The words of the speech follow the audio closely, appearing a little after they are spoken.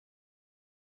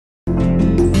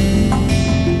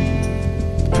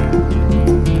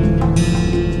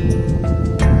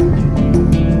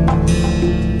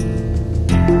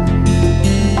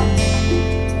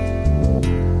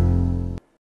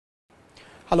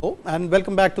Hello and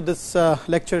welcome back to this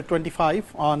lecture 25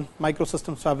 on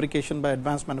microsystems fabrication by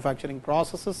advanced manufacturing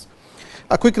processes.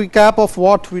 A quick recap of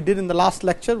what we did in the last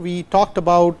lecture. We talked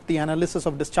about the analysis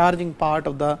of discharging part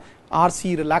of the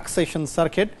RC relaxation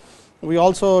circuit. We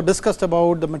also discussed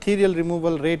about the material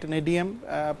removal rate in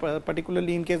ADM,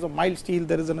 particularly in case of mild steel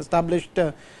there is an established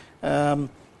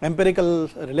empirical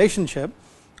relationship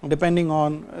depending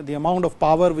on the amount of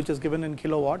power which is given in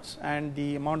kilowatts and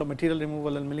the amount of material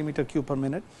removal in millimeter cube per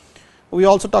minute. We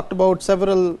also talked about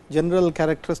several general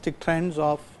characteristic trends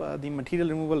of the material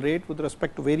removal rate with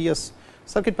respect to various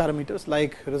circuit parameters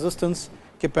like resistance,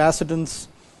 capacitance,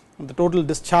 the total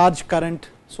discharge current,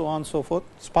 so on and so forth,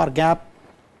 spark gap.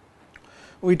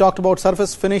 We talked about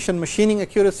surface finish and machining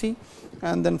accuracy,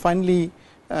 and then finally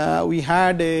we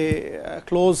had a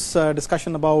close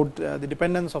discussion about the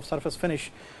dependence of surface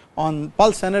finish on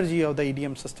pulse energy of the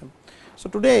EDM system. So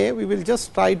today we will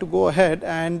just try to go ahead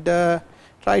and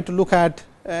try to look at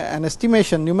an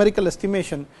estimation, numerical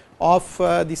estimation of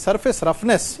the surface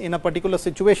roughness in a particular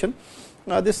situation.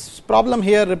 This problem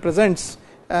here represents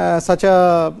such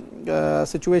a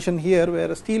situation here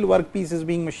where a steel workpiece is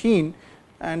being machined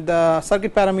and the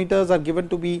circuit parameters are given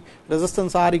to be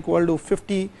resistance R equal to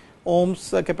 50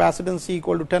 ohms, capacitance C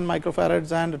equal to 10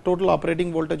 microfarads, and total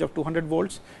operating voltage of 200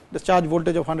 volts, discharge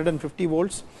voltage of 150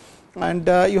 volts, and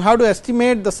you have to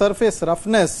estimate the surface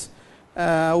roughness,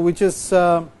 which is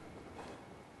also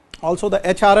the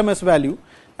HRMS value.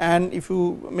 And if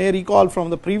you may recall from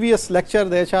the previous lecture,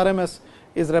 the HRMS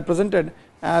is represented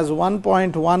as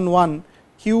 1.11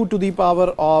 q to the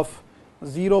power of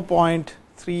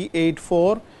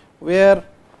 0.384, where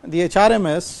the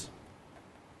HRMS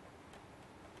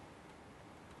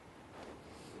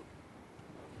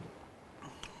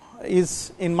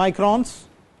is in microns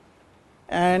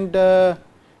and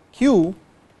q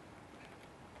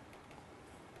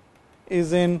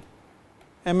is in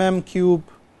mm cube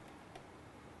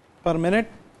per minute.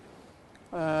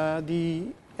 The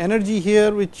energy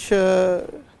here which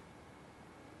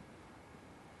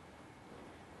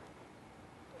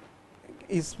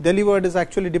is delivered is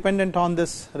actually dependent on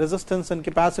this resistance and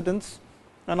capacitance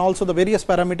and also the various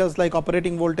parameters like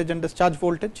operating voltage and discharge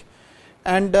voltage.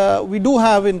 And we do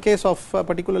have, in case of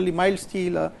particularly mild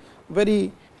steel, a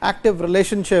very active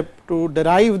relationship to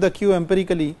derive the Q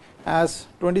empirically as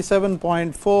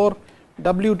 27.4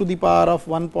 W to the power of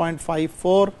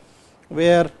 1.54,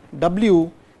 where W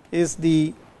is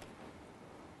the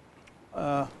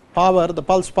power, the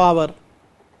pulse power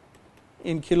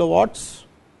in kilowatts,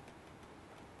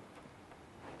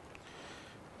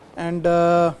 and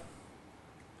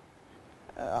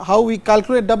how we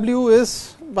calculate W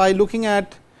is by looking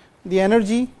at the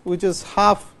energy, which is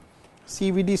half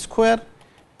CVD square,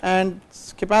 and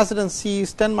capacitance C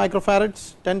is 10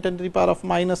 microfarads, 10 to the power of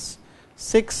minus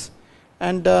 6,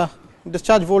 and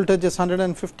discharge voltage is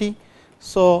 150.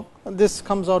 So this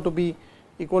comes out to be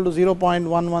equal to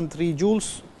 0.113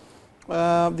 joules.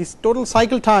 This total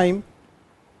cycle time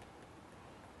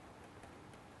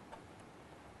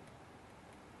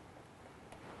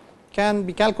can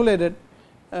be calculated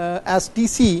as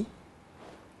TC,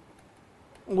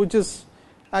 which is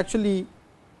actually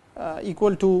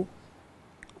equal to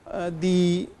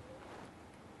the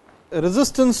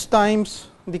resistance times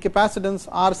the capacitance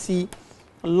RC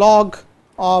log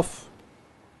of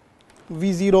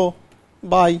V0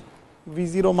 by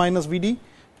V0 minus Vd.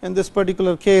 In this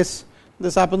particular case,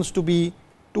 this happens to be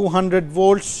 200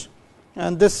 volts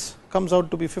and this comes out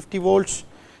to be 50 volts,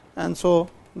 and so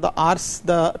the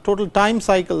total time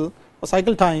cycle or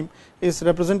cycle time is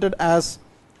represented as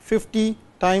 50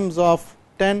 times of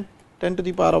 10 to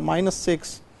the power of minus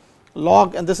 6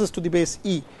 log, and this is to the base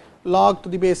e, log to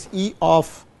the base e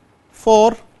of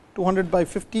 4, 200 by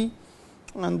 50,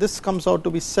 and this comes out to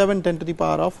be 7 10 to the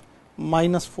power of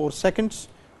minus 4 seconds,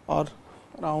 or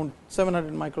around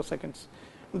 700 microseconds.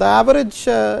 The average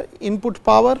input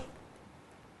power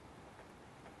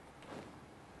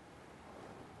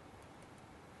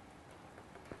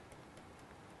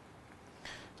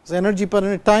is energy per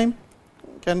unit time,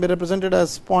 can be represented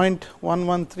as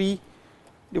 0.113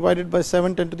 divided by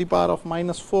 7 10 to the power of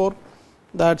minus 4,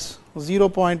 that is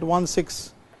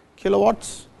 0.16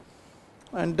 kilowatts,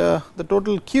 and the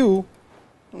total Q,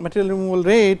 material removal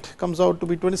rate, comes out to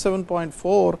be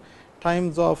 27.4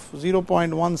 times of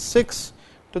 0.16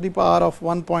 to the power of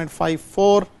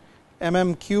 1.54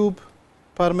 mm cube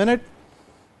per minute,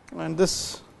 and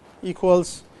this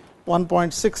equals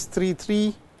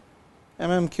 1.633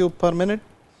 mm cube per minute.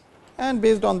 And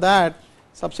based on that,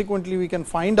 subsequently we can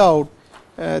find out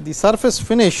the surface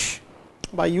finish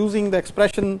by using the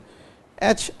expression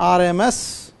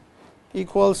HRMS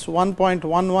equals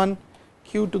 1.11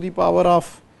 q to the power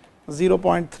of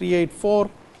 0.384,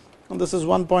 and this is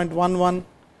 1.11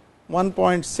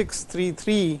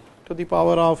 1.633 to the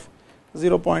power of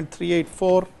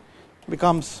 0.384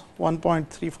 becomes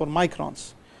 1.34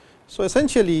 microns. So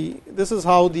essentially this is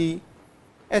how the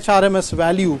HRMS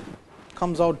value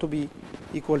comes out to be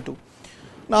equal to.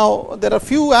 Now there are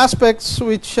few aspects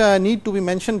which need to be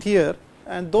mentioned here,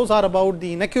 and those are about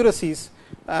the inaccuracies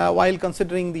while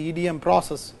considering the EDM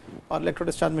process or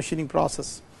electrodischarge machining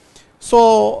process.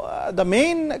 So the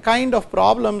main kind of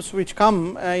problems which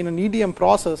come in an EDM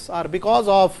process are because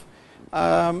of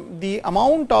the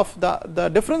amount of the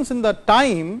difference in the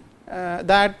time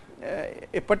that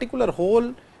a particular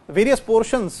hole, various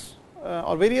portions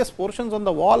or various portions on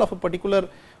the wall of a particular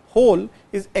hole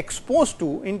is exposed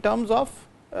to in terms of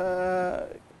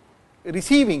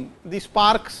receiving the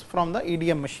sparks from the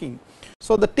EDM machine.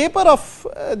 So the taper of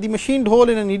the machined hole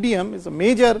in an EDM is a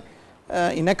major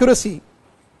inaccuracy,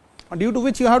 due to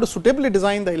which you have to suitably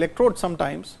design the electrode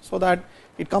sometimes, so that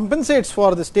it compensates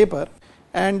for this taper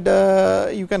and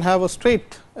you can have a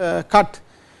straight cut.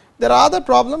 There are other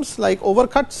problems like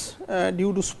overcuts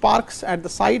due to sparks at the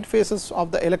side faces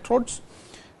of the electrodes,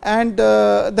 and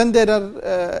then there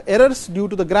are errors due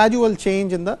to the gradual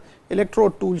change in the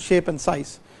electrode tool shape and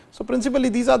size. So principally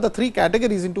these are the three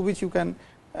categories into which you can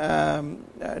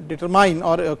determine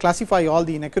or classify all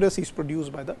the inaccuracies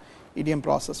produced by the EDM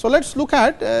process. So let us look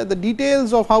at the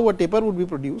details of how a taper would be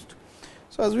produced.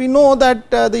 So as we know that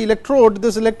the electrode,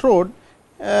 this electrode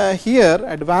here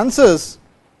advances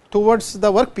towards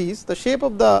the workpiece. The shape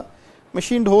of the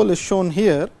machined hole is shown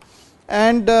here,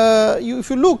 and if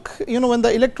you look, when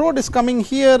the electrode is coming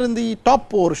here in the top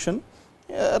portion,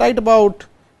 right about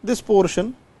this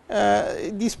portion,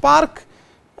 the spark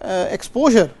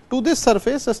exposure to this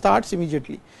surface starts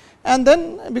immediately, and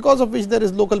then because of which there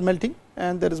is local melting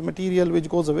and there is material which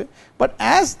goes away. But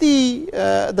as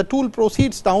the tool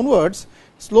proceeds downwards,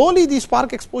 slowly the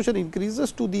spark exposure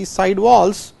increases to the side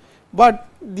walls, but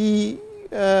the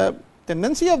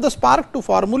tendency of the spark to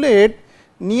formulate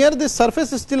near this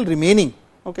surface is still remaining.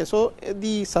 Okay, so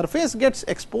the surface gets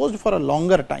exposed for a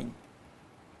longer time.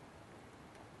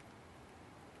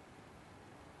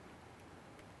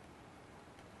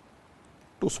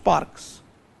 To sparks,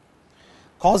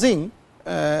 causing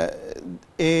a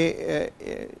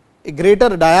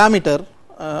greater diameter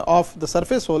of the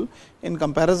surface hole in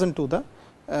comparison to the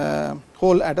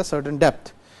hole at a certain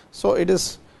depth. So it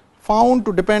is found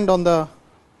to depend on the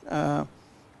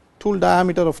tool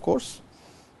diameter, of course,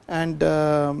 and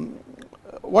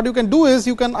what you can do is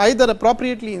you can either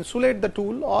appropriately insulate the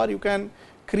tool, or you can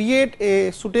create a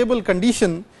suitable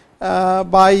condition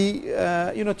by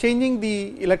changing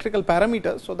the electrical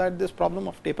parameters, so that this problem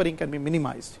of tapering can be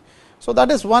minimized. So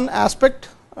that is one aspect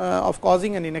of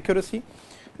causing an inaccuracy.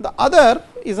 The other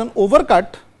is an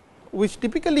overcut, which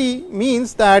typically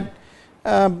means that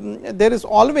there is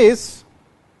always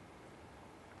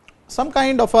some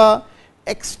kind of a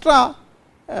extra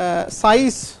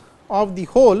size of the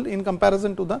hole in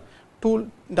comparison to the tool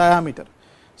diameter.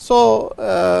 So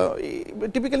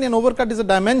typically an overcut is a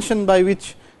dimension by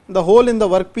which the hole in the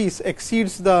workpiece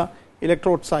exceeds the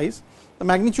electrode size. The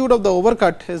magnitude of the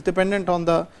overcut is dependent on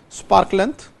the spark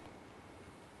length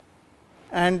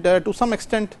and to some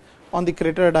extent on the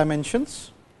crater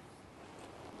dimensions.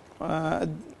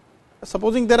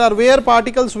 Supposing there are wear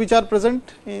particles which are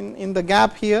present in the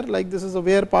gap here, like this is a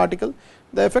wear particle,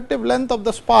 the effective length of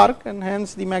the spark and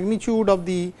hence the magnitude of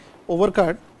the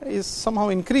overcut is somehow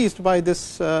increased by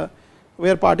this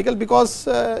wear particle, because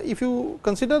if you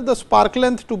consider the spark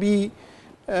length to be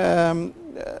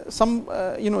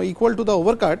equal to the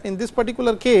overcut, in this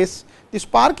particular case the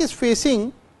spark is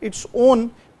facing its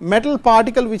own metal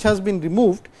particle which has been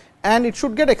removed, and it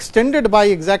should get extended by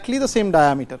exactly the same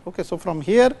diameter. Okay, so from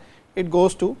here it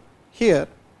goes to here.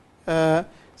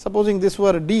 Supposing this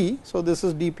were d, so this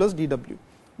is d plus dw.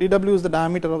 dw is the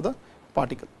diameter of the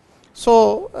particle.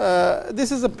 So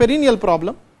this is a perennial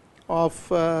problem of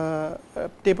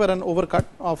taper and overcut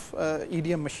of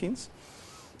EDM machines,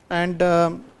 and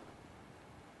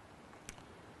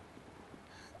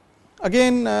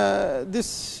again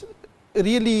this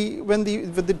really, when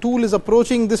the tool is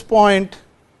approaching this point,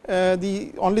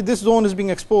 only this zone is being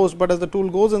exposed, but as the tool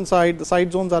goes inside, the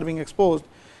side zones are being exposed.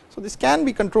 So this can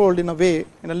be controlled in a way,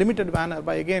 in a limited manner,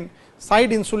 by again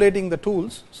side insulating the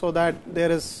tools, so that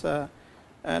there is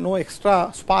no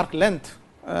extra spark length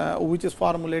which is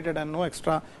formulated and no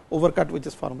extra overcut which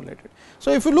is formulated.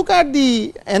 So if you look at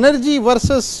the energy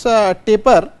versus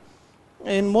taper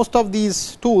in most of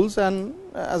these tools, and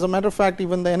as a matter of fact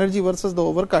even the energy versus the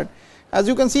overcut, as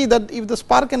you can see that if the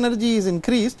spark energy is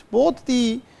increased, both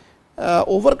the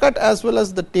overcut as well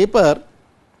as the taper,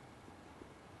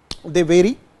 they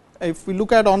vary. If we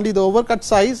look at only the overcut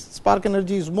size, spark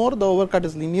energy is more, the overcut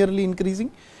is linearly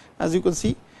increasing, as you can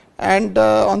see. And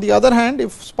on the other hand,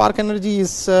 if spark energy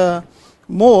is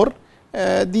more,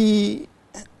 the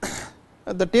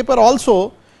taper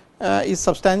also is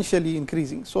substantially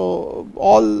increasing. So,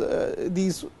 all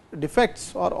these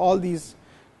defects or all these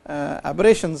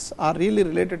aberrations are really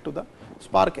related to the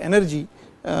spark energy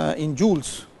in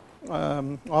joules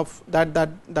of that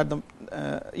the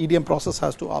EDM process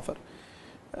has to offer.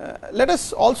 Let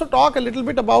us also talk a little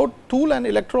bit about tool and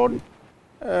electrode,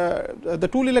 the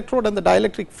tool electrode and the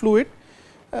dielectric fluid.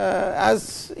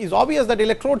 As is obvious that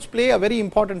electrodes play a very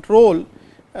important role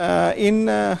in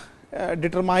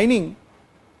determining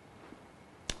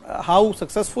how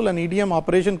successful an EDM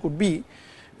operation could be,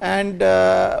 and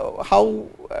how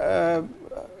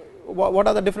what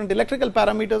are the different electrical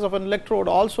parameters of an electrode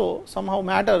also somehow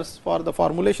matters for the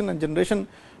formulation and generation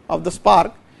of the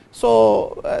spark.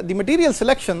 So, the material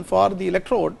selection for the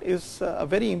electrode is a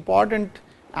very important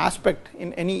aspect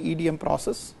in any EDM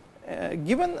process.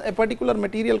 Given a particular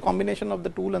material combination of the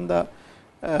tool and the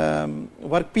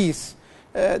workpiece,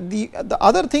 the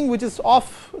other thing which is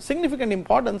of significant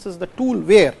importance is the tool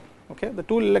wear, okay, the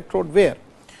tool electrode wear,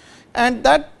 and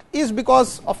that is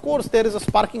because of course there is a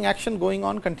sparking action going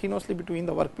on continuously between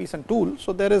the workpiece and tool.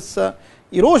 So, there is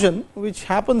erosion which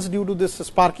happens due to this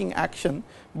sparking action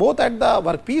both at the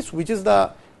workpiece, which is the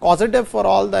causative for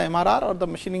all the MRR or the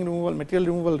machining removal material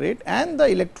removal rate, and the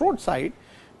electrode side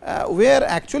where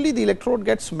actually the electrode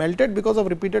gets melted because of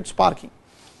repeated sparking.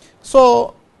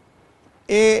 So,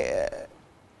 a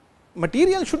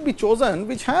material should be chosen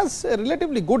which has a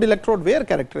relatively good electrode wear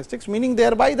characteristics, meaning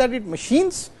thereby that it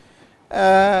machines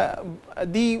the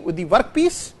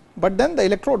workpiece, but then the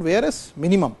electrode wear is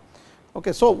minimum.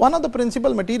 Okay, so, one of the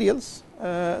principal materials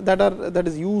that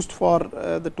is used for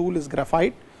the tool is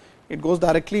graphite. It goes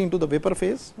directly into the vapor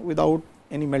phase without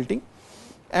any melting,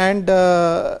 and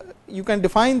you can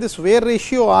define this wear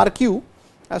ratio RQ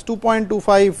as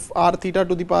 2.25 R theta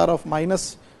to the power of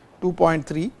minus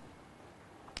 2.3.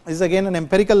 This is again an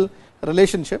empirical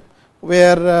relationship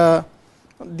where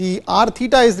the R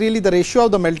theta is really the ratio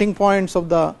of the melting points of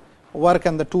the work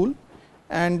and the tool,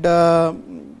 and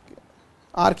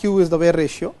RQ is the wear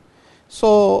ratio.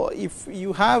 So, if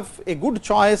you have a good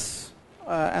choice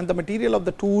and the material of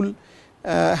the tool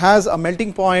has a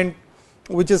melting point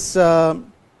which is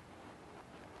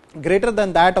greater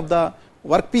than that of the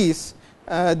workpiece,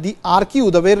 the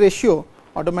RQ, the wear ratio,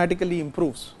 automatically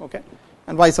improves, okay,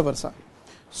 and vice versa.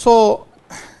 So,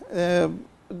 the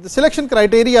selection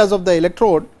criteria of the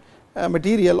electrode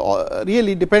material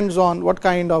really depends on what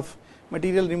kind of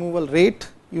material removal rate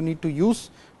you need to use,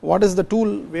 what is the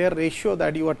tool wear ratio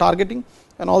that you are targeting,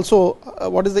 and also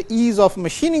what is the ease of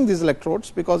machining these electrodes,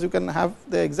 because you can have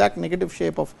the exact negative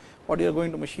shape of what you are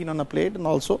going to machine on a plate, and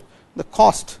also the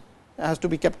cost has to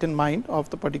be kept in mind of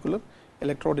the particular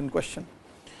electrode in question.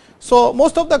 So,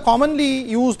 most of the commonly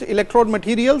used electrode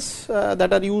materials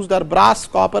that are used are brass,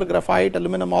 copper, graphite,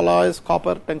 aluminum alloys,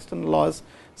 copper, tungsten alloys,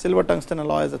 silver tungsten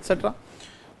alloys, etc.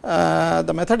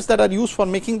 The methods that are used for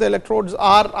making the electrodes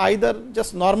are either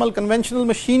just normal conventional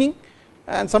machining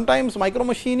and sometimes micro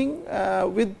machining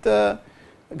with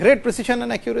great precision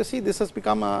and accuracy. This has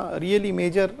become a really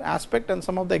major aspect, and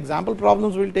some of the example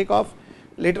problems we will take off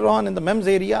later on in the MEMS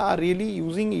area are really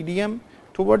using EDM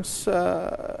towards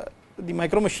the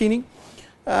micro machining.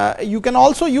 You can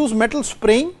also use metal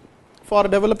spraying for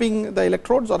developing the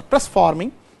electrodes, or press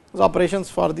forming as operations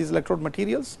for these electrode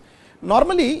materials.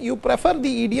 Normally, you prefer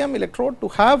the EDM electrode to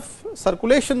have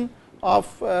circulation of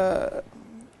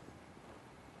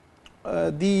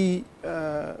the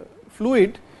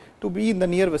fluid to be in the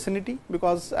near vicinity,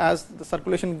 because as the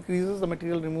circulation increases, the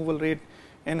material removal rate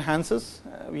enhances.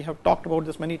 We have talked about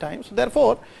this many times. So,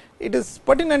 therefore, it is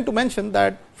pertinent to mention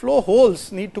that flow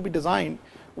holes need to be designed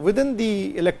within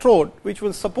the electrode which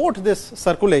will support this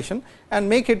circulation and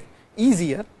make it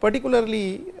easier,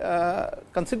 particularly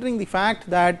considering the fact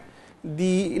that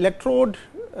the electrode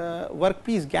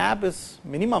workpiece gap is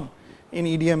minimum in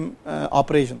EDM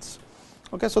operations.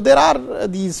 Okay, so, there are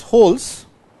these holes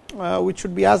which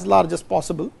should be as large as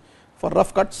possible for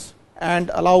rough cuts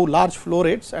and allow large flow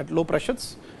rates at low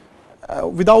pressures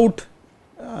without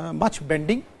much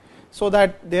bending, so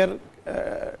that there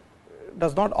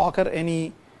does not occur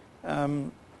any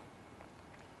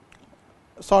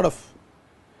sort of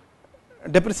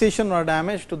depreciation or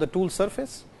damage to the tool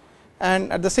surface,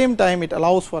 and at the same time it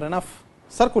allows for enough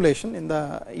circulation in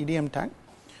the EDM tank.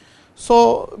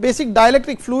 So, basic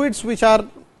dielectric fluids which are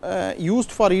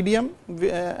used for EDM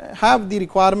have the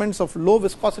requirements of low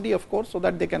viscosity, of course, so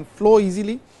that they can flow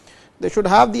easily. They should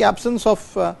have the absence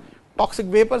of toxic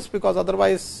vapors, because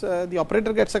otherwise the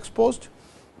operator gets exposed.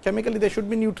 Chemically they should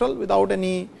be neutral without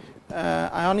any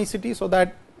ionicity, so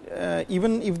that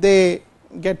even if they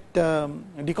get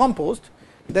decomposed,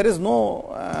 there is no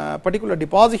particular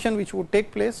deposition which would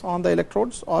take place on the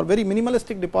electrodes, or very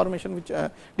minimalistic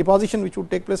deposition which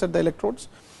would take place at the electrodes.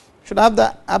 Should have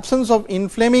the absence of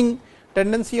inflaming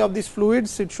tendency of these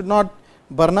fluids. It should not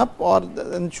burn up, or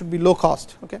it should be low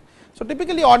cost. Okay. So,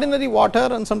 typically ordinary water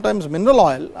and sometimes mineral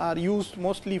oil are used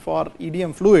mostly for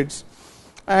EDM fluids.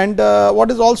 And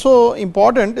what is also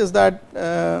important is that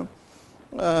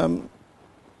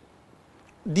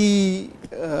the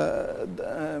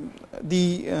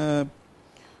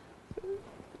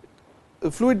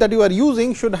fluid that you are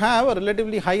using should have a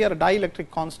relatively higher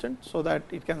dielectric constant, so that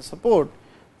it can support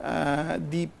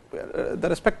the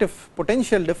respective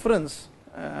potential difference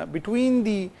between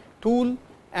the tool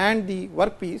and the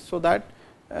workpiece, so that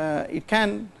it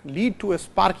can lead to a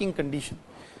sparking condition.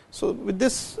 So, with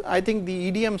this, I think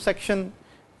the EDM section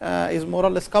is more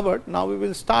or less covered. Now, we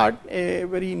will start a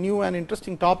very new and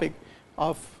interesting topic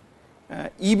of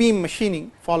e-beam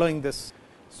machining following this.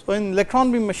 So, in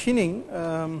electron beam machining,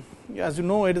 as you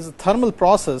know, it is a thermal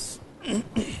process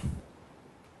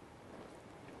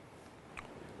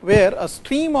where a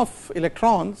stream of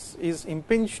electrons is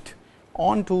impinged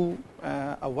onto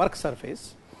a work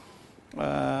surface,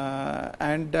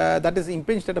 and that is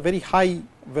impinged at a very high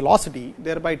velocity,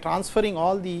 thereby transferring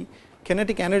all the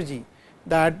kinetic energy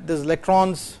that these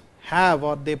electrons have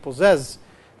or they possess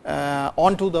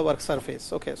onto the work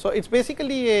surface. Okay. So, it is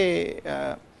basically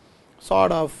a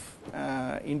sort of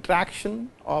interaction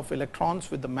of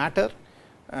electrons with the matter,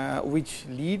 which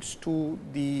leads to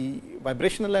the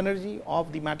vibrational energy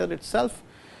of the matter itself,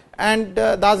 and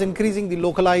thus increasing the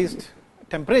localized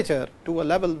temperature to a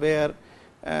level where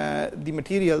the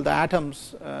material, the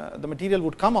atoms, the material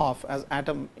would come off as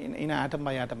atom in an atom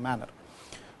by atom manner.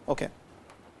 Okay.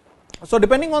 So,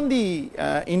 depending on the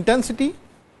intensity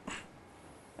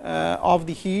of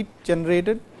the heat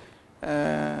generated,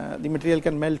 the material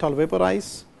can melt or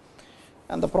vaporize,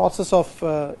 and the process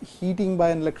of heating by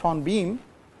an electron beam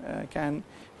can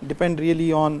depend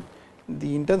really on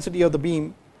the intensity of the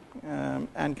beam,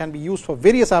 and can be used for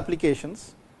various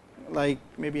applications, like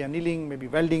maybe annealing, maybe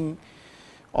welding,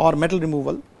 or metal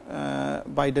removal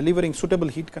by delivering suitable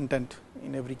heat content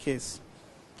in every case.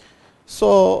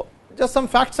 So, just some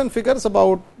facts and figures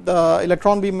about the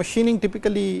electron beam machining.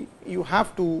 Typically, you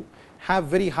have to have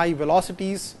very high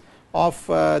velocities of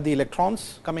the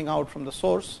electrons coming out from the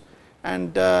source,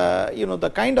 and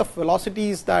the kind of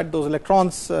velocities that those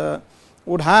electrons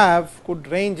would have could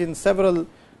range in several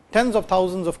tens of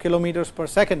thousands of kilometers per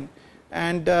second,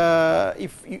 and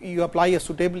if you apply a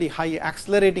suitably high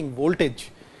accelerating voltage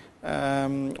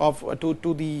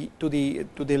to the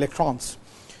electrons.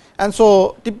 And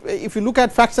so, if you look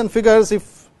at facts and figures,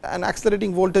 if an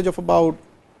accelerating voltage of about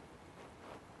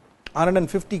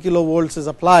 150 kilovolts is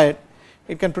applied,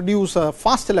 it can produce a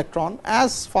fast electron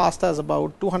as fast as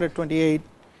about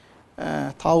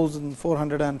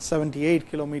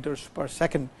 228,478 kilometers per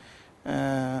second,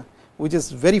 which is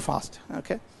very fast.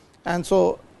 Okay. And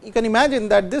so, you can imagine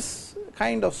that this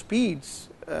kind of speeds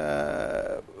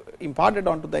imparted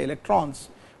onto the electrons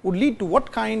would lead to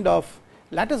what kind of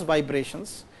lattice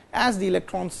vibrations as the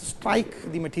electrons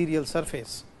strike the material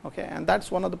surface. Okay. And that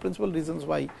is one of the principal reasons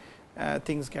why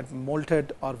things get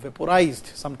molted or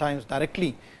vaporized sometimes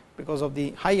directly, because of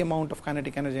the high amount of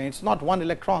kinetic energy. It is not one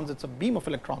electrons, it is a beam of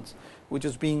electrons which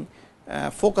is being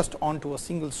focused onto a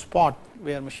single spot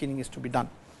where machining is to be done.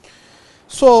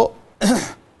 So,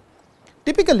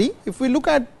 typically, if we look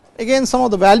at again some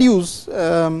of the values,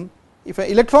 if an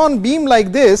electron beam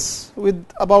like this with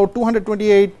about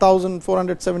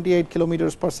 228,478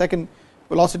 kilometers per second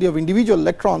velocity of individual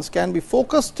electrons can be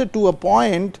focused to a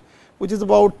point which is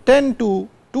about 10 to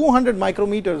 200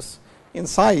 micrometers in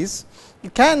size,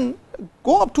 it can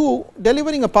go up to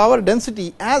delivering a power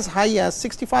density as high as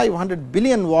 6,500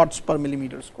 billion watts per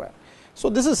millimeter square. So,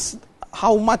 this is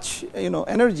how much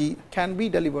energy can be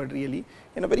delivered really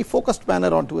in a very focused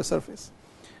manner onto a surface.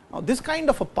 Now, this kind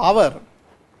of a power,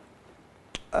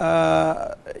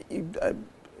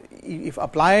 if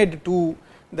applied to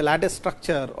the lattice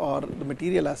structure or the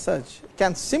material as such,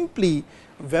 can simply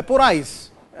vaporize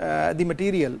the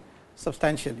material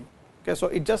substantially. Okay, so,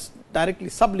 it just directly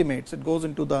sublimates, it goes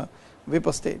into the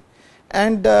vapor state,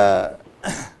 and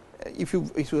if you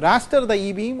raster the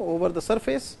e beam over the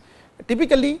surface,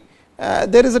 typically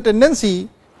there is a tendency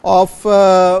of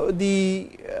the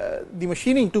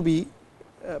machining to be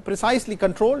precisely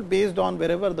controlled based on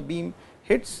wherever the beam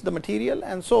hits the material,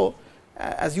 and so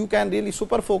as you can really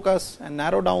super focus and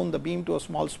narrow down the beam to a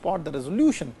small spot, the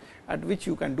resolution at which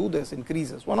you can do this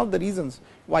increases. One of the reasons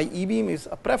why e-beam is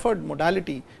a preferred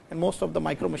modality in most of the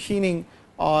micro machining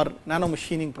or nano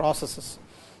machining processes,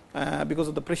 because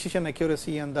of the precision,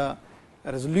 accuracy and the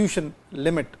resolution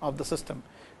limit of the system.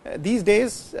 These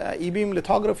days e-beam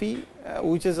lithography,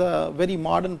 which is a very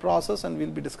modern process and we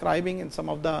will be describing in some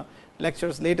of the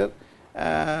lectures later,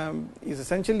 is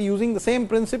essentially using the same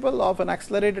principle of an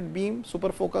accelerated beam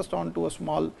super focused onto a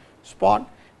small spot,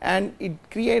 and it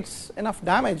creates enough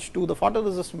damage to the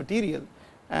photoresist material,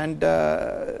 and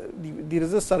the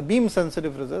resists are beam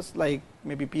sensitive resists like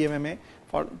maybe PMMA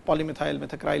for polymethyl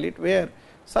methacrylate, where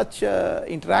such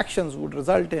interactions would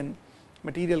result in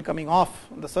material coming off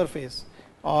the surface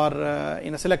or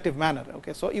in a selective manner.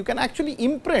 Okay. So, you can actually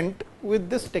imprint with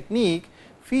this technique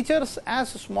features as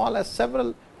small as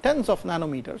several tens of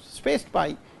nanometers spaced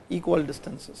by equal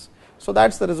distances. So,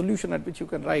 that is the resolution at which you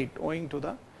can write, owing to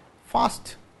the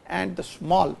fast and the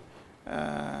small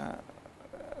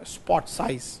spot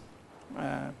size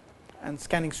and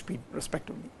scanning speed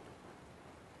respectively.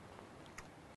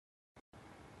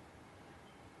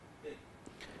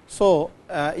 So,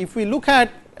 if we look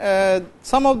at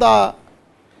some of the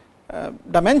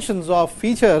dimensions of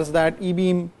features that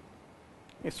e-beam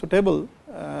is suitable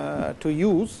to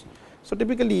use. So,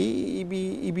 typically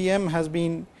EBM has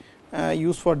been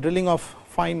used for drilling of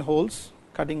fine holes,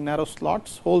 cutting narrow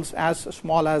slots, holes as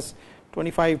small as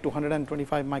 25 to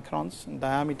 125 microns in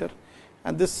diameter,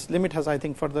 and this limit has, I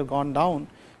think, further gone down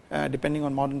depending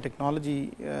on modern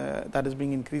technology that is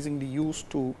being increasingly used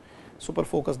to super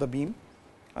focus the beam.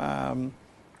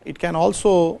 It can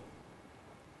also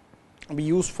be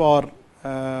used for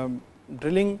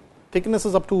drilling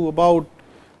thicknesses up to about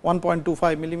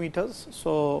 1.25 millimeters.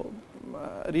 So,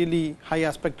 really high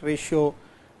aspect ratio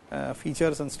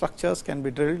features and structures can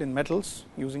be drilled in metals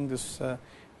using this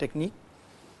technique.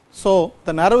 So,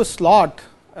 the narrowest slot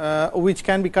which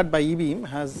can be cut by e-beam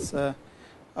has a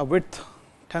width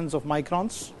tens of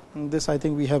microns, and this I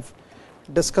think we have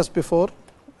discussed before,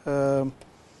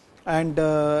 and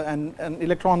an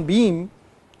electron beam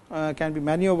can be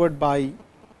maneuvered by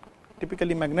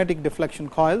typically magnetic deflection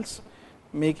coils,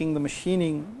 making the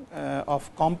machining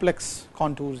of complex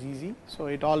contours easy. So,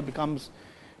 it all becomes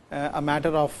a matter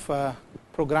of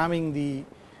programming the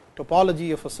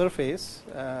topology of a surface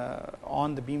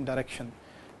on the beam direction,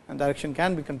 and direction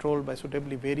can be controlled by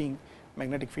suitably varying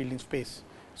magnetic field in space.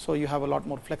 So, you have a lot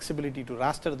more flexibility to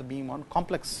raster the beam on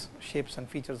complex shapes and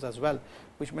features as well,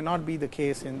 which may not be the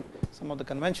case in some of the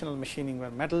conventional machining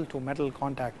where metal to metal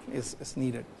contact is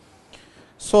needed.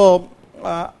 So,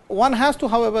 one has to,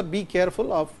 however, be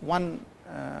careful of one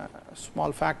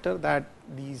small factor, that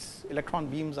these electron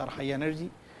beams are high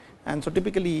energy, and so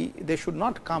typically they should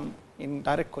not come in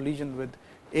direct collision with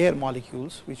air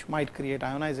molecules, which might create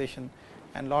ionization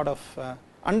and lot of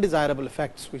undesirable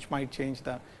effects which might change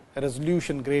the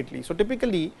resolution greatly. So,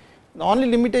 typically the only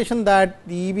limitation that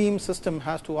the e-beam system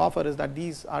has to offer is that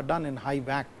these are done in high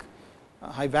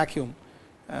vacuum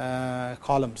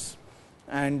columns,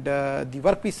 and the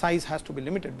workpiece size has to be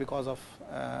limited because of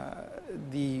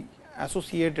the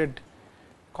associated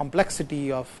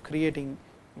complexity of creating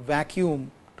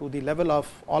vacuum to the level of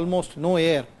almost no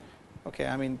air. Okay,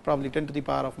 I mean probably 10 to the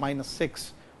power of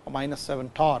 -6 or -7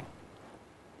 torr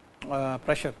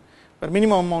pressure, where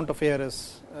minimum amount of air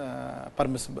is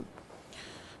permissible.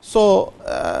 So,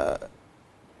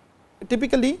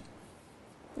 typically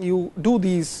you do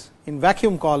these in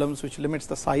vacuum columns, which limits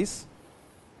the size,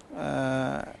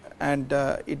 and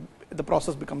the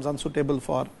process becomes unsuitable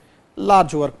for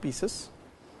large work pieces.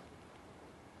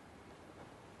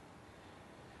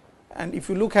 And if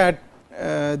you look at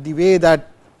the way that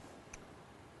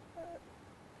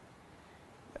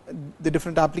the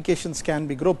different applications can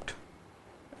be grouped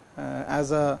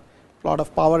as a plot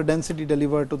of power density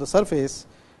delivered to the surface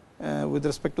with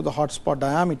respect to the hot spot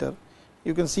diameter,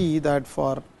 you can see that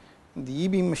for the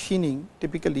e-beam machining,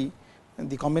 typically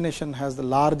the combination has the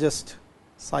largest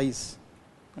size,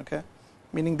 okay,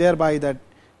 meaning thereby that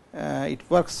it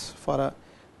works for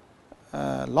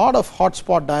a lot of hot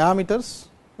spot diameters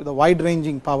with a wide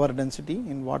ranging power density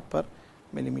in watt per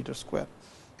millimeter square.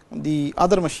 The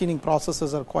other machining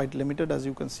processes are quite limited, as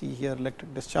you can see here: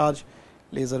 electric discharge,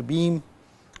 laser beam,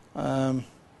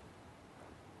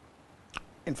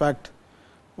 in fact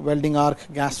welding arc,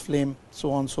 gas flame,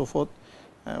 so on and so forth.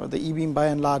 The e-beam by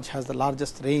and large has the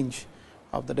largest range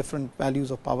of the different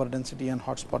values of power density and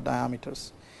hot spot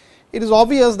diameters. It is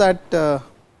obvious that the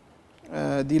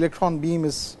electron beam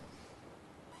is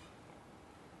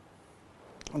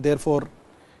therefore,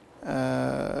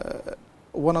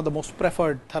 one of the most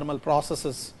preferred thermal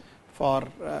processes for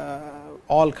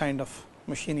all kind of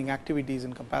machining activities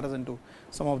in comparison to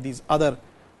some of these other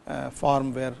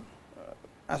form where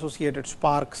associated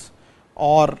sparks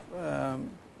or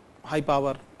high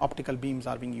power optical beams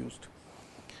are being used.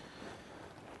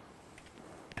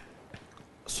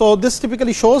 So, this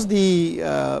typically shows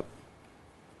the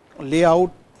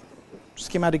layout,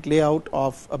 schematic layout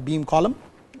of a beam column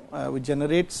which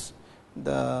generates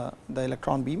the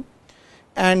electron beam,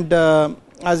 and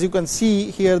as you can see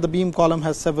here, the beam column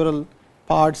has several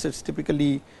parts. It is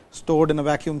typically stored in a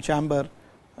vacuum chamber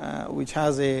which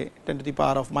has a 10 to the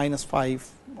power of -5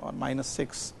 or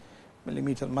 -6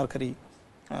 millimeter mercury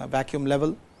vacuum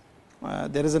level.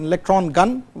 There is an electron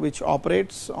gun which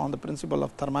operates on the principle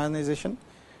of thermionization,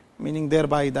 meaning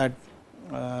thereby that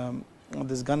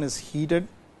this gun is heated.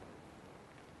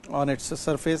 On its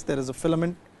surface there is a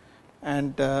filament,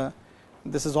 and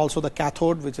this is also the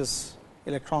cathode, which is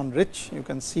electron rich. You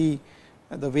can see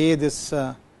the way this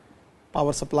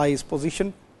power supply is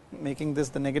positioned, making this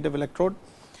the negative electrode,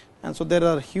 and so there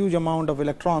are huge amount of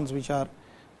electrons which are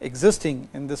existing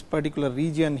in this particular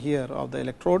region here of the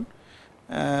electrode.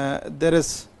 There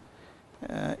is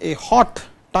a hot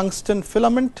tungsten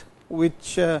filament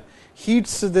which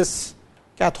heats this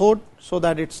cathode so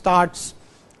that it starts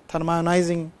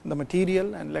thermionizing the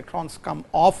material, and electrons come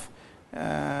off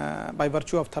by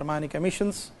virtue of thermionic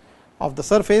emissions of the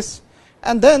surface.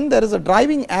 And then there is a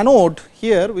driving anode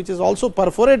here which is also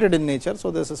perforated in nature. So,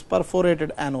 this is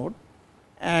perforated anode,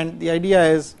 and the idea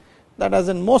is that as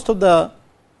in most of the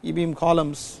e-beam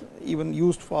columns even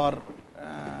used for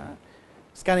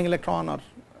scanning electron or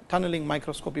tunneling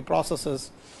microscopy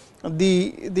processes,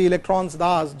 the electrons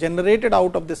thus generated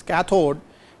out of this cathode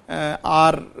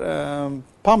are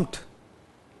pumped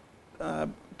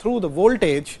through the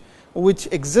voltage which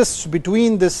exists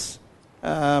between this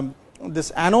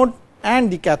anode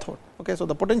and the cathode. Okay, so,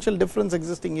 the potential difference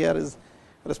existing here is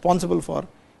responsible for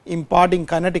imparting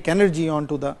kinetic energy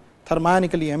onto the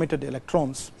thermionically emitted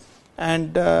electrons,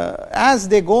 and as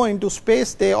they go into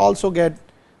space they also get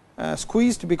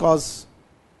squeezed because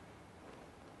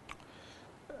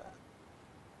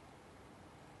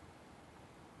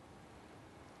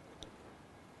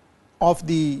of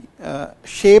the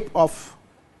shape of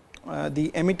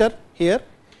the emitter here,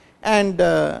 and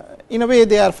in a way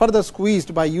they are further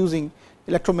squeezed by using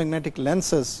electromagnetic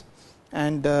lenses.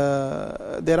 And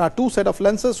there are two set of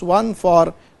lenses, one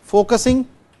for focusing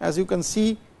as you can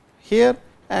see here,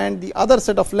 and the other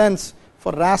set of lens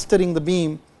for rastering the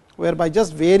beam, whereby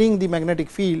just varying the magnetic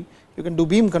field you can do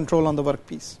beam control on the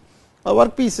workpiece. A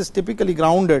workpiece is typically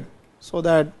grounded, so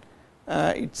that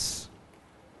it's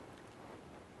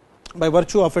by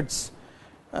virtue of its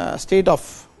state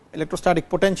of electrostatic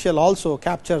potential also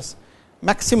captures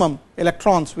maximum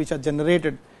electrons which are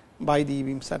generated by the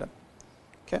e-beam setup.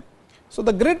 Okay. So,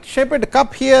 the grid shaped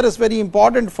cup here is very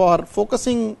important for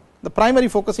focusing, the primary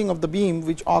focusing of the beam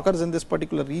which occurs in this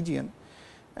particular region,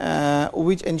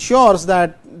 which ensures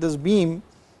that this beam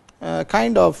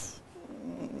kind of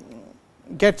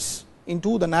gets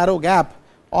into the narrow gap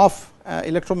of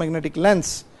electromagnetic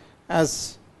lens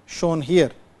as shown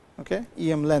here, okay,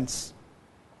 EM lens.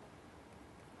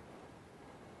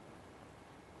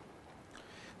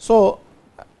 So,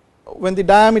 when the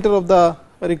diameter of the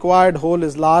required hole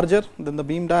is larger than the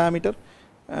beam diameter,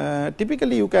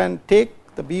 typically you can take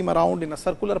the beam around in a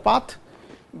circular path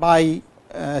by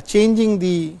changing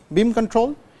the beam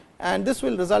control, and this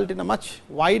will result in a much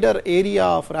wider area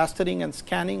of rastering and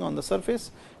scanning on the surface,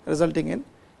 resulting in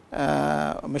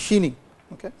machining.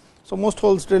 Okay. So, most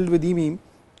holes drilled with e-beam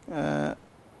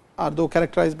are though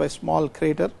characterized by small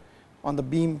crater on the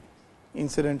beam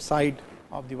incident side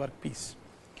of the workpiece.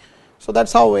 So, that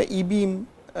is how a e-beam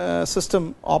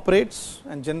system operates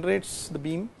and generates the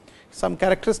beam. Some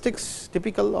characteristics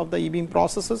typical of the e-beam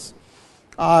processes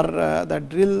are that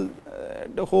drill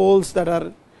the holes that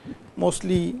are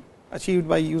mostly achieved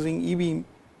by using e-beam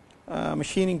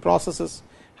machining processes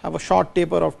have a short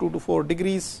taper of 2 to 4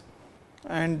 degrees,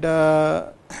 and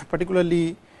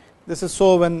particularly this is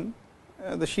so when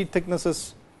the sheet thickness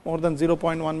is more than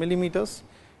 0.1 millimeters,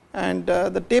 and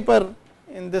the taper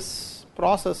in this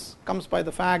process comes by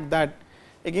the fact that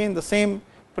again the same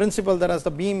principle that as the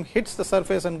beam hits the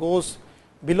surface and goes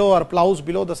below or plows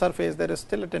below the surface, there is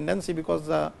still a tendency, because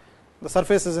the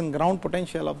surface is in ground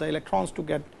potential, of the electrons to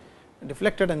get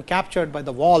deflected and captured by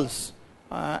the walls,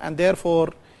 and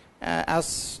therefore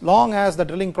as long as the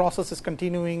drilling process is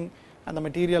continuing and the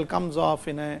material comes off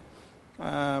in a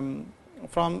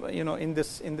from in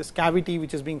this cavity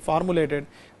which is being formulated,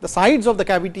 the sides of the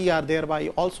cavity are thereby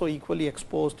also equally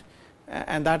exposed,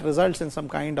 and that results in some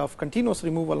kind of continuous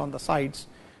removal on the sides,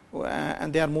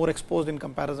 and they are more exposed in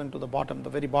comparison to the bottom, the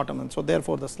very bottom, and so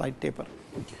therefore the slight taper.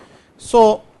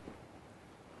 So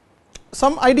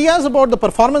some ideas about the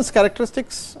performance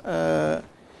characteristics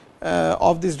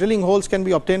of these drilling holes can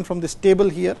be obtained from this table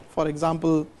here. For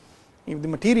example, if the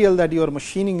material that you are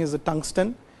machining is a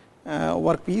tungsten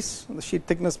workpiece, the sheet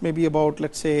thickness may be about,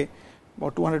 let us say,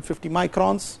 about 250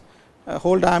 microns,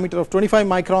 hole diameter of 25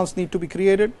 microns need to be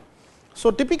created. So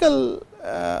typical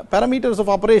parameters of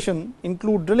operation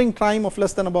include drilling time of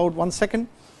less than about 1 second,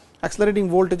 accelerating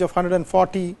voltage of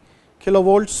 140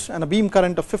 kilovolts, and a beam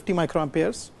current of 50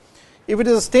 microamperes. If it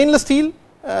is a stainless steel,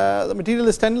 the material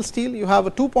is stainless steel, you have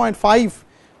a 2.5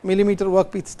 millimeter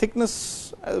workpiece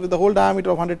thickness with a hole diameter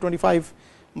of 125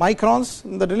 microns,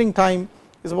 and the drilling time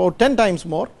is about 10 times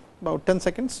more, about 10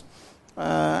 seconds,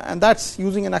 and that is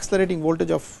using an accelerating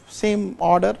voltage of same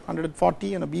order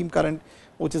 140 and a beam current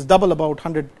which is double, about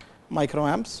 100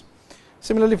 microamps.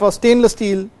 Similarly, for stainless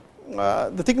steel,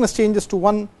 the thickness changes to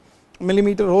 1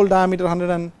 millimeter, hole diameter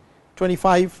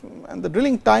 125, and the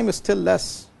drilling time is still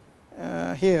less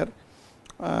here,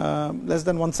 less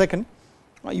than 1 second,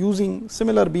 using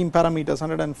similar beam parameters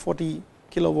 140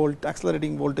 kilovolt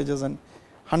accelerating voltages and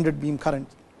 100 beam current,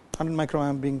 100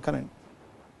 microamp beam current.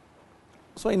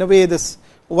 So in a way, this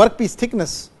workpiece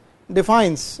thickness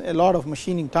defines a lot of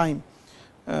machining time,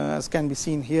 as can be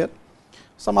seen here.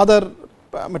 Some other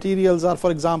materials are,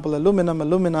 for example, aluminum,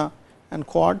 alumina, and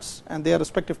quartz, and their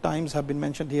respective times have been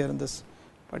mentioned here in this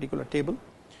particular table.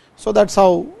 So that is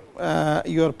how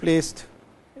you are placed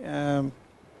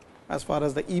as far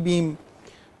as the e-beam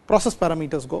process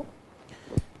parameters go.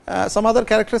 Some other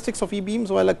characteristics of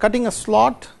e-beams: while cutting a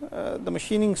slot, the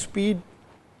machining speed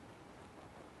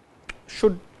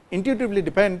should intuitively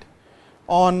depend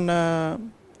on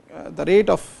the rate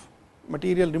of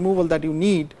material removal that you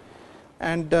need,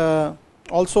 and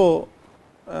also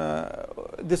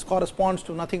this corresponds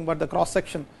to nothing but the cross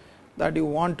section that you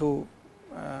want to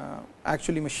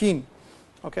actually machine,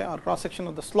 okay, or cross section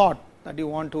of the slot that you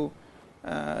want to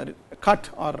cut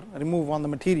or remove on the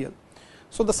material.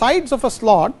 So the sides of a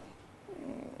slot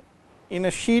in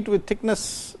a sheet with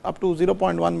thickness up to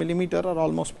 0.1 millimeter are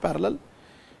almost parallel.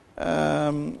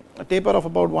 A taper of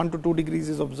about 1 to 2 degrees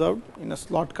is observed in a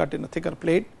slot cut in a thicker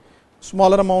plate.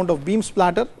 Smaller amount of beam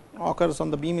splatter occurs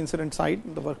on the beam incident side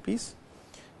of the workpiece,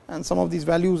 and some of these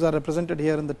values are represented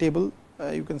here in the table.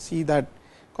 You can see that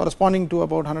corresponding to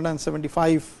about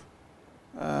 175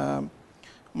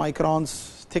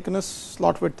 microns thickness,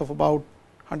 slot width of about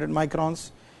 100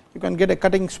 microns, you can get a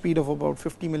cutting speed of about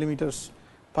 50 millimeters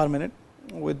per minute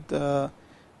with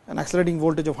an accelerating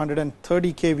voltage of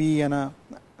 130 kV and a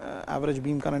average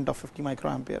beam current of 50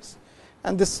 microamperes.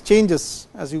 And this changes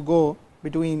as you go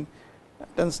between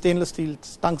stainless steel,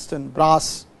 tungsten,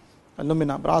 brass,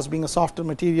 alumina. Brass being a softer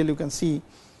material, you can see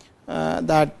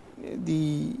that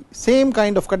the same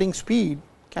kind of cutting speed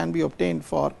can be obtained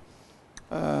for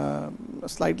a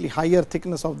slightly higher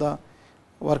thickness of the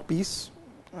workpiece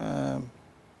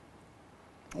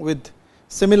with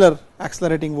similar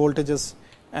accelerating voltages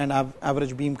and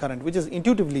average beam current, which is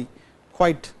intuitively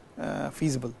quite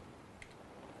feasible.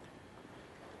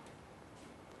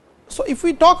 So if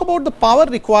we talk about the power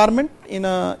requirement in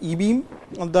a e-beam,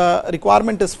 the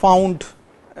requirement is found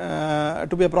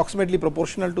to be approximately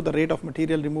proportional to the rate of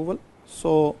material removal.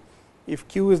 So if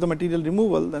Q is the material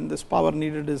removal, then this power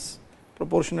needed is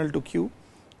proportional to Q,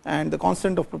 and the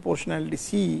constant of proportionality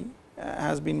C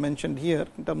has been mentioned here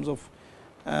in terms of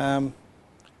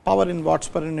power in watts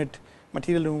per unit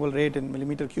material removal rate in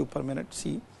millimeter cube per minute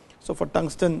C. So for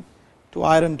tungsten to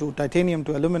iron to titanium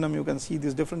to aluminum, you can see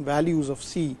these different values of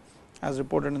C as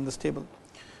reported in this table.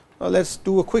 Let us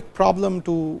do a quick problem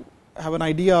to have an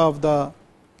idea of the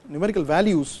numerical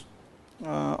values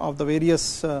of the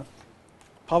various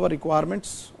power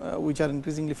requirements which are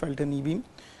increasingly felt in e-beam.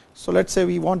 So let us say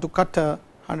we want to cut a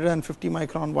 150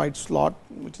 micron wide slot,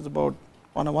 which is about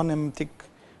on a 1 mm thick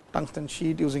tungsten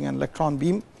sheet using an electron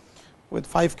beam with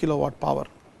 5 kilowatt power.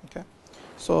 Okay.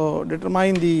 So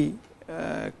determine the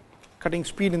cutting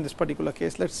speed in this particular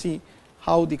case. Let us see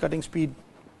how the cutting speed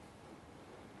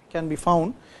can be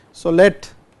found. So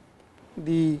let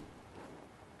the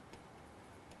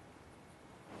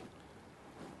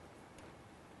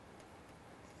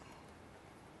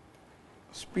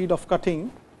speed of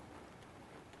cutting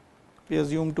be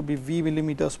assumed to be V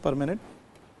millimeters per minute.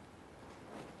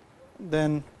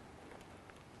 Then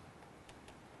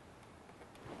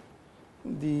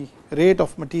the rate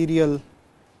of material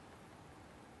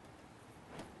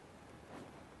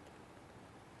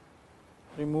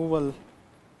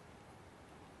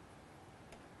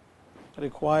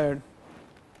required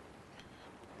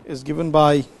is given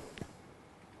by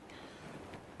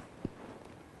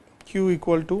Q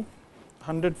equal to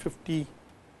 150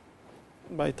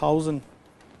 by 1000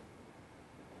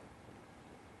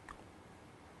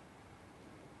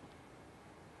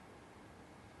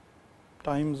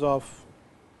 times of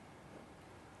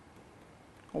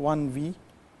 1 V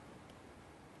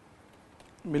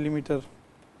millimeter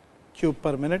cube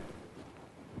per minute.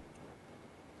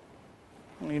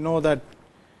 You know that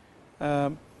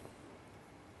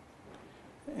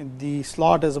the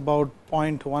slot is about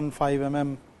 0.15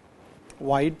 mm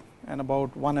wide and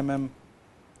about 1 mm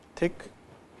thick.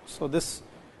 So, this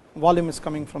volume is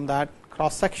coming from that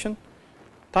cross section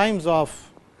times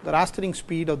of the rastering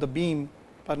speed of the beam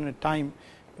per unit time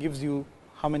gives you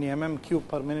how many mm cube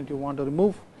per minute you want to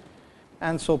remove.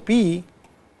 And so, P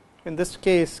in this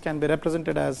case can be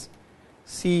represented as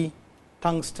C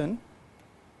tungsten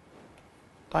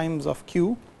times of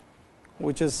Q,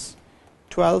 which is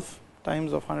 12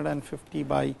 times of 150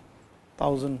 by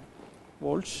 1000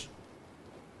 volts,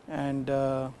 and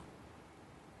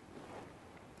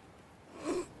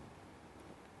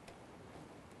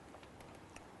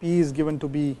P is given to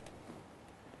be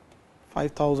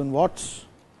 5000 watts,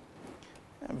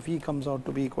 and V comes out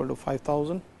to be equal to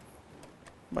 5000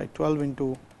 by 12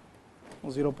 into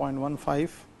 0.15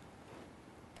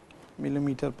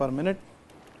 millimeter per minute,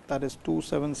 that is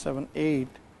 2778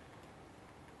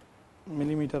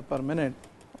 millimeter per minute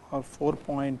or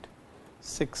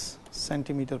 4.6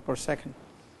 centimeter per second,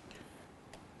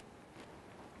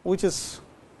 which is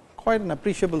quite an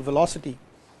appreciable velocity.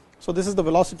 So, this is the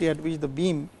velocity at which the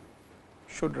beam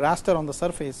should raster on the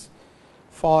surface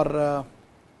for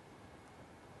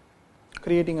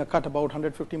creating a cut about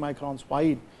 150 microns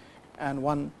wide and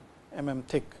 1 mm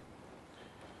thick.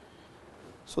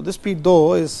 So, this speed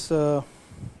though is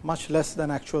much less than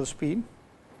actual speed.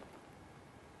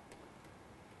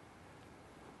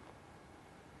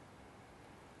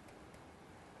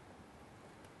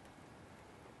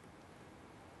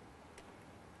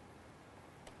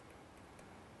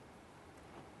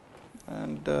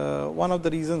 And one of the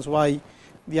reasons why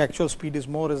the actual speed is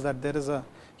more is that there is a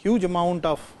huge amount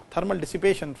of thermal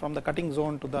dissipation from the cutting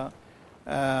zone to the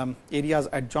areas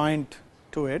adjoint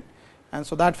to it, and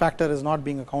so that factor is not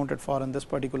being accounted for in this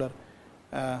particular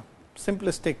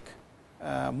simplistic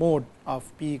mode of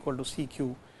P equal to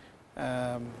CQ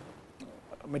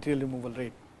material removal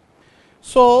rate.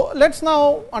 So, let us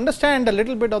now understand a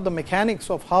little bit of the mechanics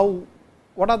of how,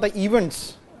 what are the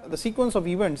events, the sequence of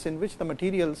events in which the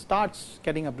material starts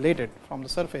getting ablated from the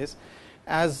surface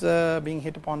as being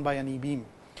hit upon by an E beam.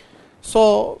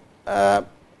 So,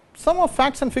 some of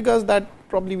facts and figures that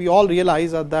probably we all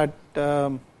realize are that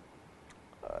the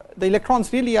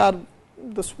electrons really are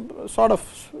the sort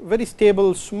of very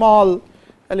stable small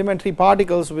elementary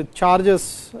particles with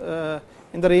charges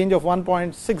in the range of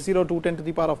 1.602 10 to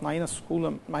the power of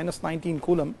minus 19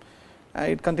 coulomb.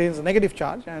 It contains a negative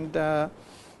charge, and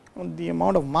the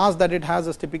amount of mass that it has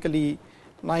is typically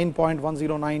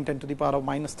 9.109 10 to the power of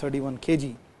minus 31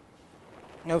 kg.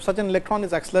 Now, if such an electron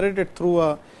is accelerated through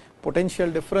a potential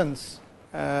difference,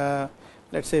 let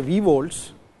us say V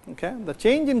volts, okay, the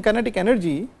change in kinetic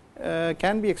energy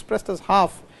can be expressed as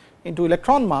half into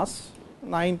electron mass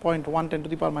 9.1 10 to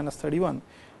the power minus 31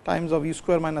 times of U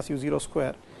square minus U 0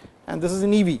 square, and this is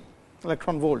in eV,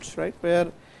 electron volts, right,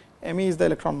 where me is the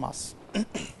electron mass.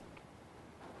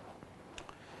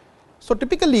 So,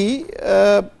 typically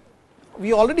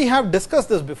we already have discussed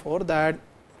this before, that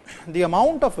the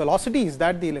amount of velocities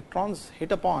that the electrons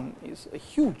hit upon is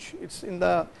huge. It is in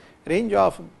the range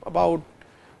of about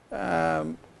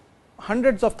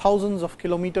hundreds of thousands of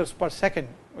kilometers per second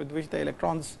with which the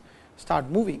electrons start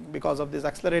moving because of this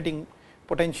accelerating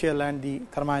potential and the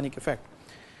thermionic effect.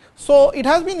 So, it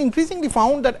has been increasingly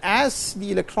found that as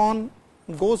the electron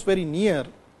goes very near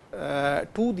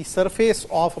to the surface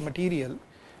of a material,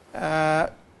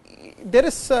 there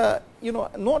is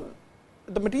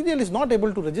the material is not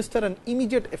able to register an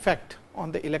immediate effect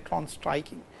on the electron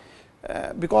striking,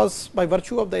 because by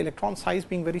virtue of the electron size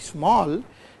being very small,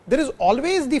 there is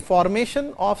always the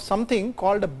formation of something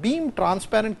called a beam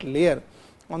transparent layer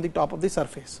on the top of the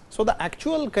surface. So, the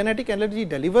actual kinetic energy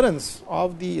deliverance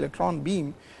of the electron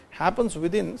beam happens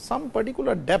within some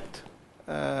particular depth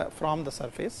from the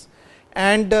surface,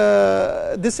 and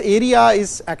this area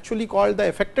is actually called the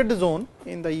affected zone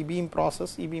in the E beam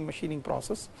process, E beam machining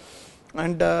process,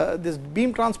 and this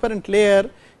beam transparent layer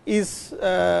is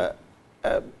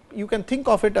you can think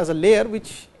of it as a layer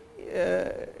which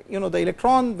the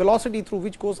electron velocity through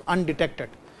which goes undetected,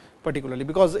 particularly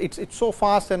because it is so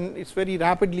fast and it is very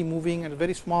rapidly moving and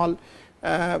very small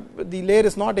the layer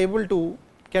is not able to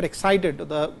get excited,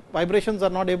 the vibrations are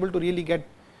not able to really get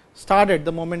started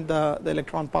the moment the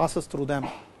electron passes through them.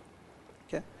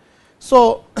 Okay.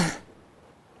 So,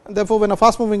 therefore, when a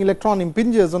fast moving electron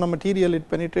impinges on a material, it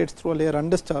penetrates through a layer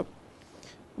undisturbed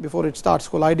before it starts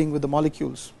colliding with the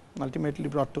molecules, ultimately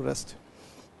brought to rest.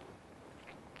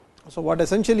 So, what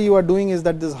essentially you are doing is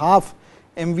that this half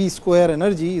mv square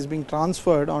energy is being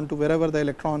transferred onto wherever the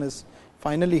electron is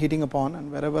finally hitting upon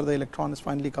and wherever the electron is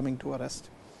finally coming to a rest.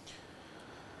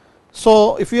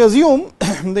 So, if we assume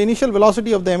the initial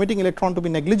velocity of the emitting electron to be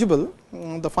negligible,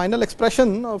 the final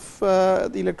expression of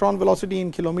the electron velocity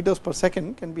in kilometers per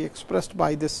second can be expressed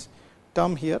by this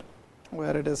term here,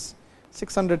 where it is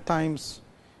 600 times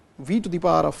v to the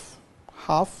power of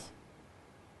half,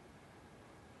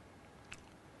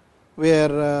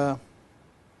 where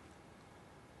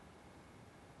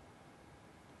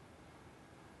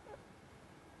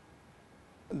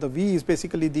the v is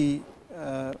basically the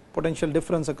potential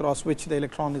difference across which the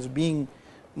electron is being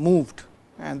moved,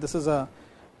 and this is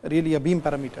really a beam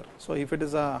parameter. So, if it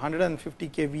is a 150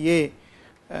 kVA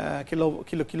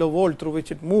kilovolt through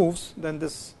which it moves, then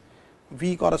this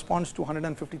v corresponds to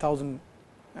 150,000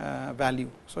 value.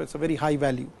 So, it is a very high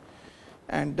value,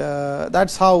 and that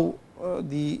is how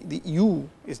the u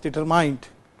is determined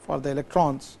for the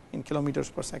electrons in kilometers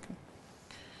per second.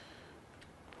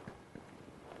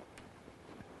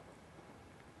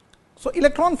 So,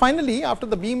 electron finally, after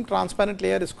the beam transparent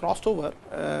layer is crossed over,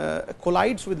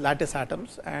 collides with lattice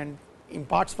atoms and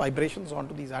imparts vibrations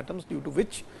onto these atoms, due to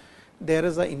which there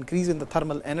is an increase in the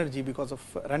thermal energy because of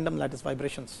random lattice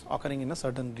vibrations occurring in a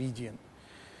certain region.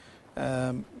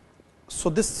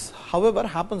 So, this however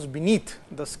happens beneath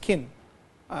the skin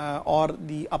or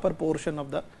the upper portion of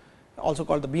the, also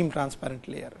called the beam transparent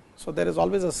layer. So, there is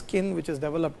always a skin which is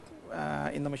developed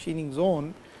in the machining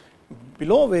zone,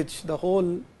 below which the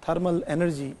whole thermal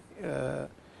energy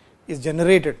is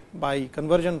generated by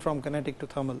conversion from kinetic to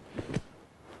thermal.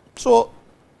 So,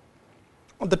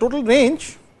 the total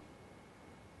range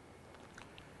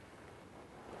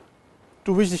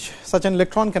to which such an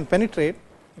electron can penetrate,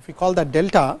 if we call that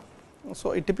delta,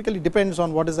 so it typically depends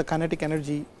on what is the kinetic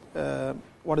energy,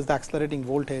 what is the accelerating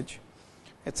voltage,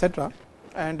 etc.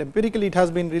 And empirically it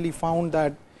has been really found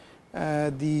that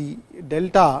the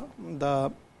delta,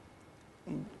 the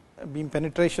beam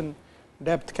penetration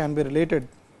depth, can be related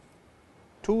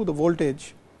to the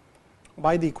voltage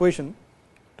by the equation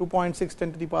 2.6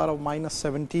 10 to the power of minus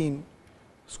 17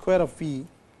 square of V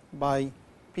by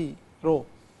P rho,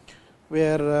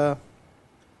 where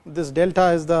this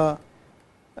delta is the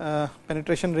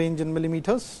penetration range in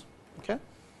millimeters, okay.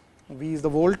 V is the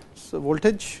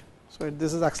voltage. So,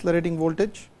 this is accelerating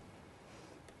voltage,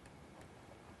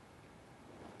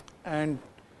 and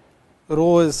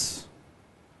rho is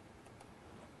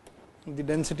the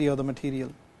density of the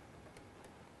material.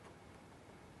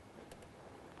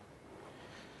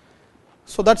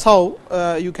 So, that is how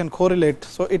you can correlate.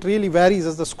 So, it really varies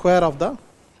as the square of the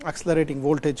accelerating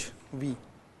voltage V.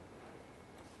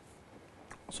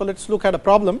 So, let us look at a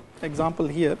problem example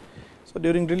here. So,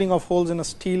 during drilling of holes in a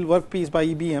steel workpiece by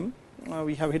EBM,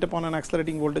 we have hit upon an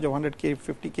accelerating voltage of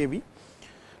 150 kV.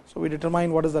 So, we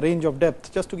determine what is the range of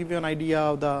depth, just to give you an idea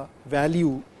of the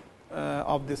value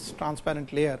of this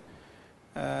transparent layer,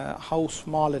 how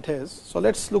small it is. So,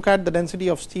 let us look at the density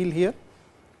of steel here.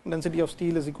 Density of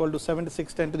steel is equal to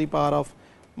 76 10 to the power of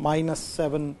minus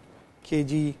 7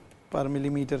 kg per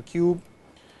millimeter cube,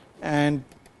 and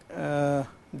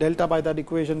delta by that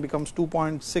equation becomes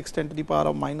 2.6 10 to the power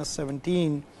of minus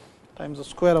 17 times the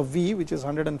square of V, which is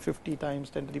 150 times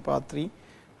 10 to the power 3,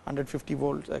 150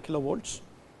 volts kilovolts,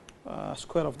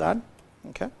 square of that,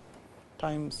 okay,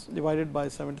 times divided by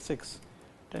 76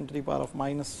 10 to the power of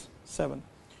minus 7.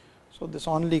 So, this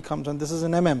only comes, and this is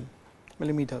in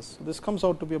millimeters. So, this comes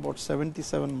out to be about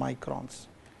 77 microns.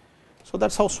 So,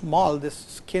 that is how small this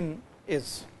skin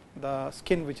is, the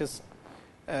skin which is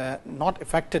not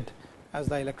affected as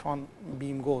the electron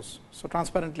beam goes. So,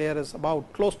 transparent layer is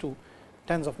about close to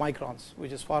tens of microns,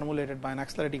 which is formulated by an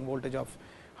accelerating voltage of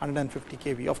 150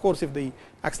 kV. Of course, if the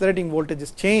accelerating voltage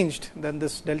is changed, then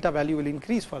this delta value will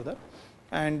increase further,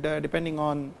 and depending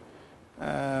on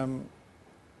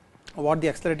what the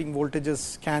accelerating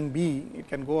voltages can be, it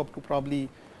can go up to probably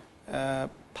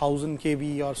 1000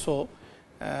 kV or so.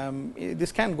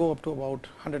 This can go up to about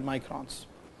 100 microns,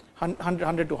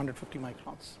 100 to 150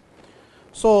 microns.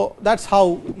 So, that is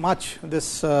how much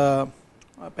this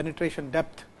penetration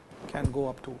depth can go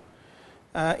up to.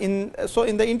 So,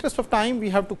 in the interest of time, we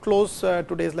have to close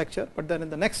today's lecture, but then in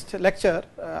the next lecture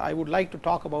I would like to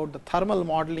talk about the thermal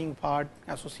modeling part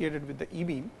associated with the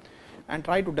E-beam and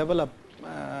try to develop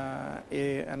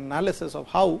an analysis of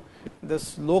how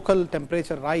this local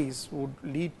temperature rise would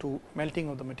lead to melting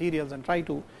of the materials, and try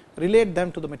to relate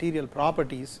them to the material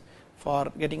properties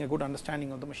for getting a good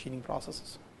understanding of the machining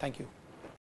processes. Thank you.